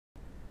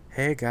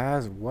Hey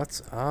guys,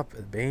 what's up?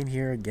 Bane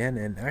here again,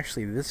 and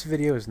actually this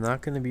video is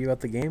not going to be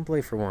about the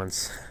gameplay for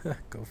once.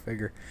 Go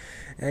figure.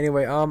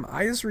 Anyway,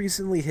 I just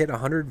recently hit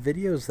 100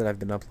 videos that I've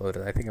been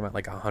uploaded. I think I'm at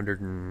like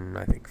 100 and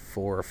I think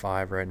 4 or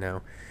 5 right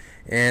now.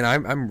 And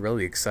I'm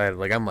really excited.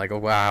 Like I'm like, oh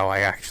wow,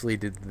 I actually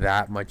did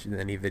that much in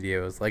any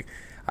videos. Like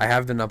I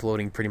have been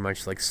uploading pretty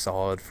much like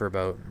solid for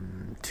about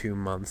 2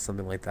 months,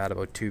 something like that,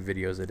 about 2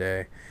 videos a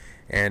day.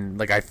 And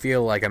like I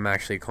feel like I'm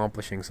actually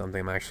accomplishing something.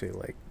 I'm actually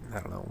like, I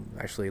don't know,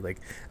 actually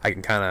like I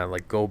can kind of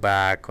like go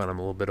back when I'm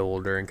a little bit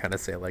older and kind of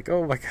say like,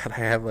 oh my god, I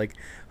have like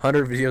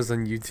 100 videos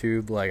on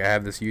YouTube. Like I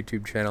have this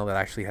YouTube channel that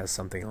actually has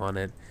something on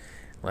it.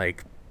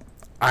 Like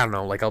I don't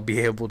know, like I'll be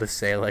able to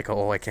say like,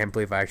 oh, I can't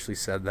believe I actually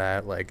said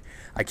that. Like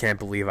I can't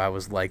believe I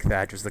was like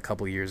that just a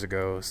couple years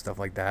ago, stuff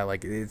like that.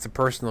 Like it's a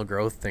personal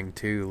growth thing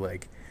too.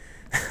 Like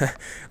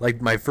like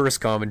my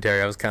first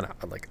commentary, I was kind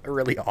of like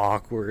really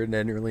awkward and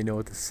didn't really know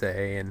what to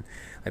say, and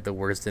like the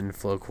words didn't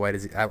flow quite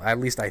as. At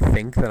least I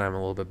think that I'm a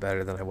little bit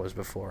better than I was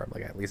before.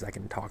 Like at least I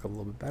can talk a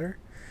little bit better.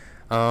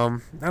 I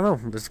don't know.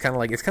 It's kind of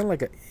like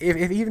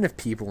if even if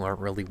people aren't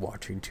really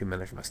watching too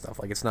many of my stuff,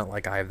 like it's not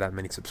like I have that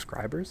many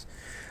subscribers,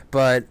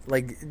 but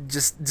like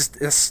just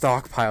a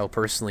stockpile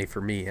personally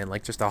for me, and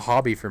like just a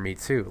hobby for me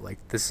too. Like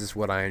this is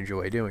what I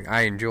enjoy doing.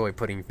 I enjoy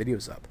putting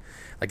videos up.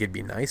 Like it'd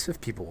be nice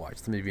if people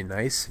watched them. It'd be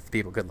nice if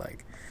people could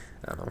like,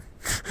 I don't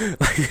know,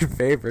 like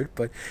favorite,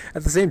 but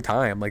at the same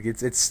time, like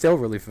it's still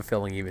really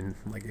fulfilling, even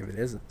like if it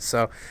isn't.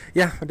 So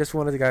yeah, I just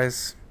wanted to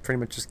guys pretty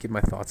much just give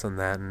my thoughts on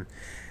that, and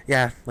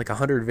yeah, like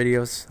 100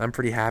 videos. I'm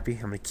pretty happy.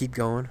 I'm gonna keep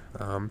going.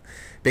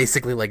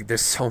 Basically, like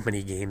there's so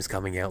many games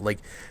coming out. Like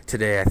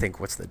today, I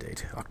think what's the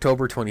date?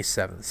 October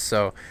 27th.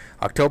 So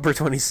October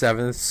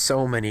 27th,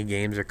 so many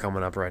games are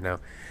coming up right now.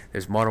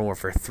 There's Modern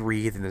Warfare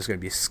 3. Then there's gonna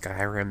be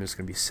Skyrim. There's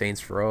gonna be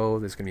Saints Row.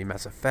 There's gonna be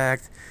Mass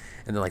Effect,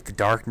 and then like The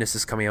Darkness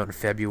is coming out in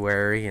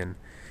February, and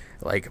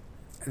like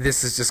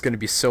this is just gonna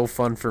be so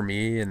fun for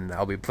me. And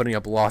I'll be putting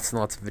up lots and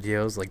lots of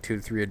videos, like 2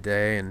 to 3 a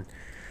day, and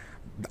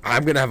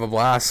I'm gonna have a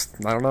blast.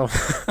 I don't know.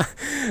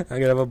 I'm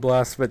gonna have a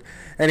blast. But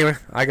anyway,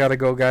 I gotta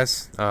go,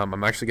 guys.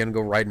 I'm actually gonna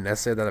go write an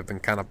essay that I've been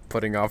kind of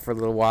putting off for a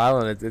little while,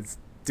 and it's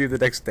due the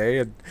next day,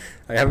 and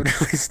I haven't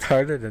really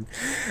started. And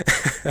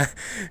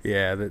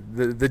yeah,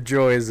 the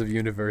joys of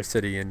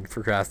university and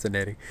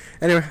procrastinating.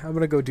 Anyway, I'm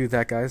gonna go do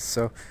that, guys.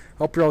 So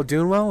hope you're all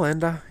doing well,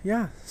 and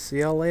yeah, see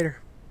y'all later.